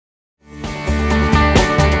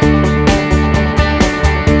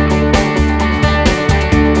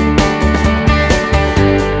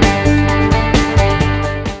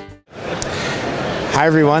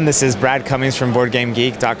everyone, this is Brad Cummings from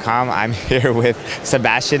BoardGameGeek.com. I'm here with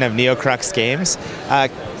Sebastian of Neocrux Games.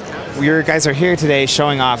 You guys are here today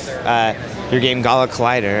showing off your game Gala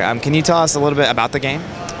Collider. Can you tell us a little bit about the game?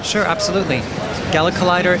 Sure, absolutely. Gala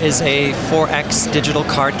Collider is a 4X digital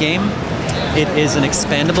card game. It is an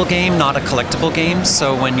expandable game, not a collectible game,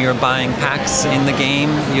 so when you're buying packs in the game,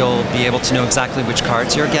 you'll be able to know exactly which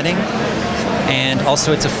cards you're getting. And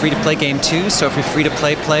also it's a free-to-play game too, so if you're a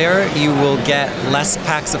free-to-play player, you will get less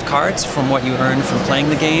packs of cards from what you earn from playing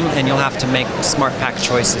the game, and you'll have to make smart pack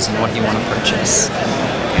choices in what you want to purchase.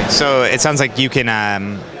 So it sounds like you can,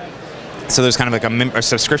 so there's kind of like a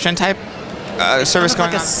subscription type service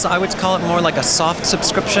going on? I would call it more like a soft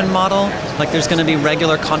subscription model. Like there's going to be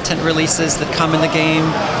regular content releases that come in the game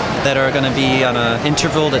that are going to be on an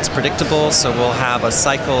interval that's predictable. So we'll have a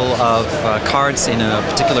cycle of cards in a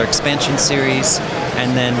particular expansion series,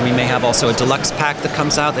 and then we may have also a deluxe pack that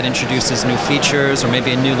comes out that introduces new features, or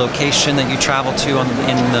maybe a new location that you travel to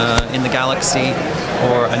in the galaxy,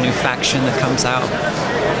 or a new faction that comes out.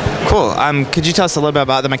 Cool. Could you tell us a little bit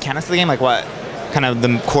about the mechanics of the game, like what kind of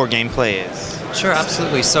the core gameplay is? Sure,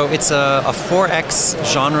 absolutely. So it's a 4X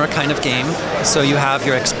genre kind of game. So you have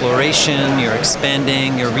your exploration, you're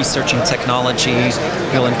expanding, you're researching technology,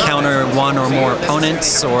 you'll encounter one or more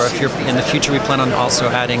opponents, or if you're in the future we plan on also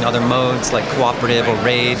adding other modes like cooperative or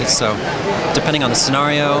raid, so depending on the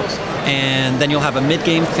scenario. And then you'll have a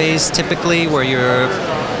mid-game phase typically where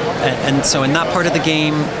and so in that part of the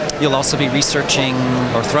game, you'll also be researching,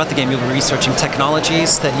 or throughout the game, you'll be researching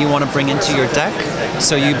technologies that you want to bring into your deck.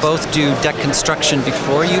 So you both do deck construction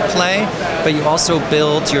before you play, but you also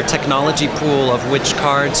build your technology pool of which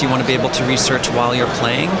cards you want to be able to research while you're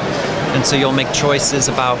playing. And so you'll make choices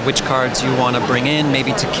about which cards you want to bring in,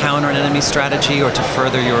 maybe to counter an enemy strategy or to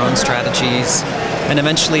further your own strategies. And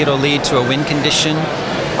eventually it'll lead to a win condition.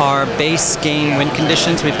 Our base game win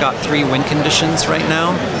conditions, we've got 3 win conditions right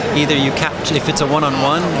now. Either you capture, if it's a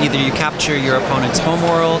one-on-one, either you capture your opponent's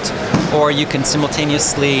homeworld, or you can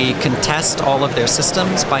simultaneously contest all of their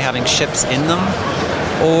systems by having ships in them.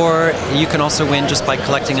 Or you can also win just by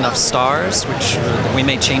collecting enough stars, which we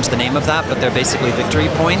may change the name of that, but they're basically victory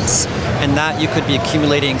points. And that you could be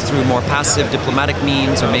accumulating through more passive diplomatic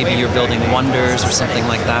means, or maybe you're building wonders or something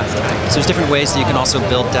like that. So there's different ways that you can also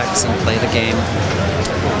build decks and play the game.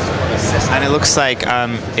 And it looks like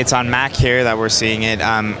it's on Mac here that we're seeing it.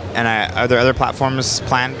 And are there other platforms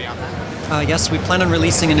planned beyond that? Yes, we plan on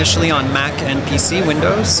releasing initially on Mac and PC,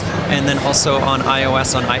 Windows, and then also on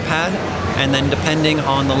iOS on iPad. And then depending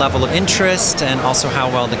on the level of interest and also how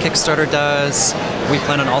well the Kickstarter does, we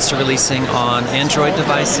plan on also releasing on Android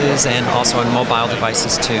devices and also on mobile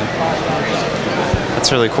devices too.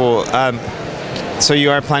 That's really cool. So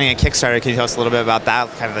you are planning a Kickstarter. Can you tell us a little bit about that,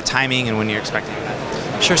 kind of the timing and when you're expecting that?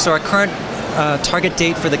 Sure. So our current target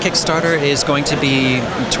date for the Kickstarter is going to be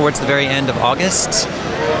towards the very end of August.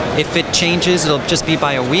 If it changes, it'll just be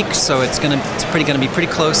by a week, so it's going to be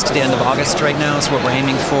pretty close to the end of August right now is what we're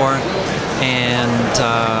aiming for. And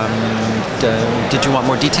did you want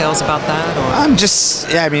more details about that? Or?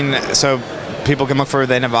 Yeah, I mean, so people can look for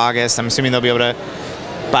the end of August. I'm assuming they'll be able to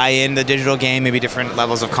buy in the digital game, maybe different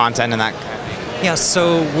levels of content and that kind of thing. Yeah,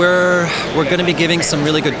 so we're going to be giving some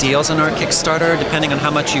really good deals on our Kickstarter, depending on how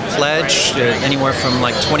much you pledge, anywhere from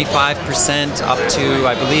like 25% up to,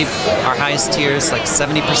 I believe, our highest tier is like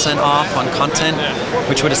 70% off on content,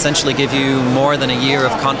 which would essentially give you more than a year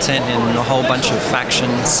of content and a whole bunch of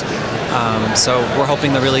factions. So we're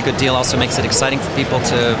hoping the really good deal also makes it exciting for people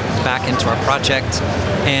to back into our project.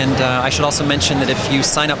 And I should also mention that if you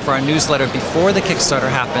sign up for our newsletter before the Kickstarter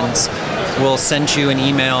happens, we'll send you an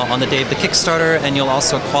email on the day of the Kickstarter, and you'll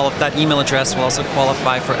also that email address will also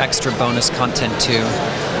qualify for extra bonus content too.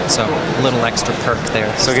 So a little extra perk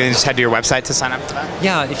there. So can you just head to your website to sign up for that?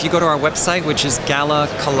 Yeah, if you go to our website, which is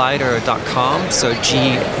galacollider.com, so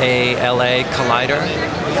G-A-L-A Collider,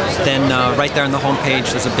 then right there on the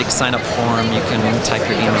homepage there's a big sign-up form. You can type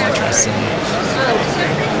your email address in.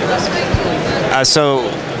 So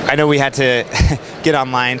I know we had to get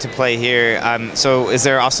online to play here. So is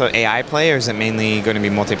there also AI play, or is it mainly going to be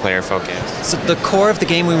multiplayer focused? So the core of the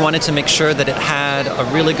game, we wanted to make sure that it had a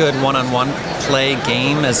really good one-on-one play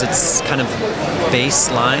game as its kind of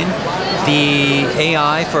baseline. The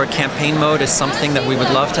AI for a campaign mode is something that we would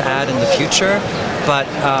love to add in the future, but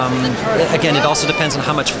again, it also depends on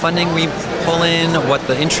how much funding we pull in, what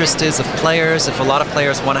the interest is of players. If a lot of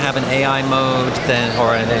players want to have an AI mode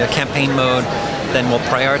or a campaign mode, then we'll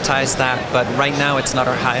prioritize that. But right now it's not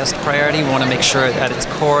our highest priority. We want to make sure at its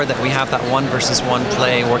core that we have that 1 versus 1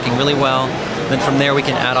 play working really well. Then from there we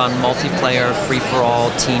can add on multiplayer,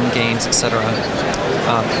 free-for-all, team games, etc.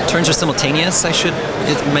 Turns are simultaneous,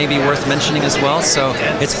 it may be worth mentioning as well. So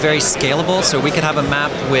it's very scalable. So we could have a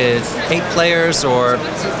map with 8 players, or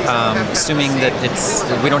assuming that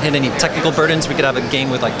we don't hit any technical burdens, we could have a game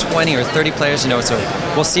with like 20 or 30 players. So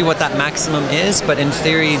we'll see what that maximum is. But in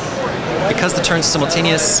theory, because the turns are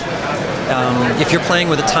simultaneous, if you're playing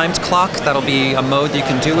with a timed clock, that'll be a mode that you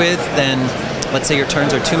can do with. Then let's say your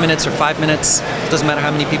turns are 2 minutes or 5 minutes. It doesn't matter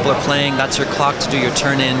how many people are playing, that's your clock to do your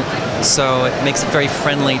turn in. So it makes it very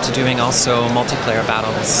friendly to doing also multiplayer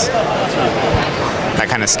battles. That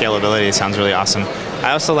kind of scalability sounds really awesome.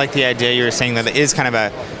 I also like the idea you were saying that it is kind of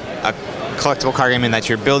a collectible card game in that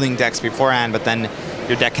you're building decks beforehand, but then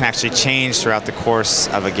your deck can actually change throughout the course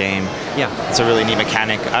of a game. Yeah. It's a really neat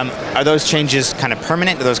mechanic. Are those changes kind of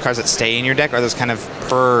permanent? Are those cards that stay in your deck? Or are those kind of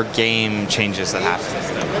per game changes that happen?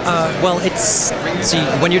 Well,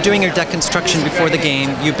 when you're doing your deck construction before the game,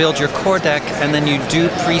 you build your core deck, and then you do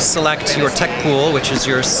pre-select your tech pool, which is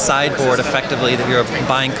your sideboard effectively that you're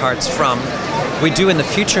buying cards from. We do in the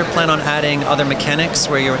future plan on adding other mechanics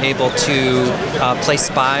where you're able to play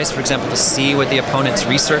spies, for example, to see what the opponent's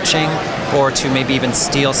researching, or to maybe even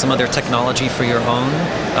steal some other technology for your own.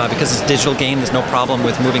 Because it's a digital game, there's no problem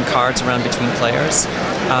with moving cards around between players.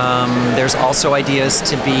 There's also ideas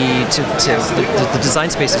the design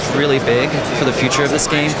space is really big for the future of this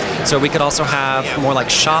game. So we could also have more like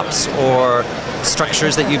shops or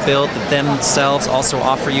structures that you build that themselves also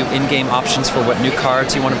offer you in-game options for what new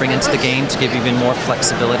cards you want to bring into the game to give you even more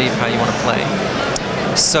flexibility of how you want to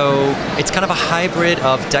play. So it's kind of a hybrid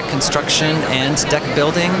of deck construction and deck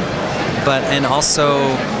building, and also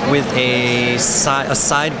with a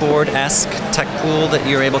sideboard-esque tech pool that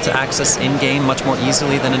you're able to access in-game much more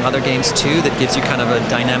easily than in other games too, that gives you kind of a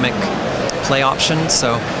dynamic play option.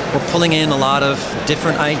 So we're pulling in a lot of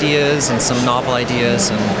different ideas and some novel ideas,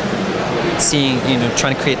 and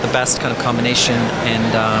trying to create the best kind of combination.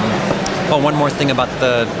 And one more thing about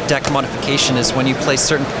the deck modification is when you play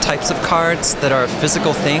certain types of cards that are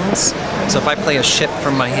physical things. So if I play a ship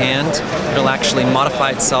from my hand, it'll actually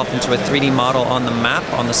modify itself into a 3D model on the map,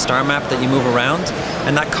 on the star map that you move around,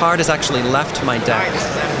 and that card has actually left my deck.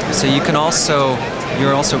 So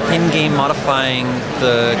you're also in-game modifying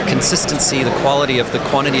the consistency, the quality of the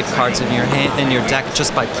quantity of cards in your deck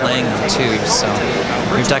just by playing them too. So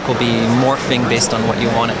your deck will be morphing based on what you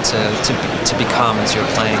want it to become as you're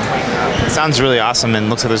playing. It sounds really awesome, and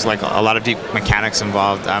looks like there's like a lot of deep mechanics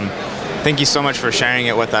involved. Thank you so much for sharing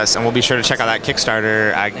it with us, and we'll be sure to check out that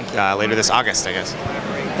Kickstarter later this August, I guess.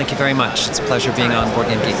 Thank you very much. It's a pleasure being on Board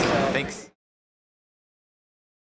Game Geek.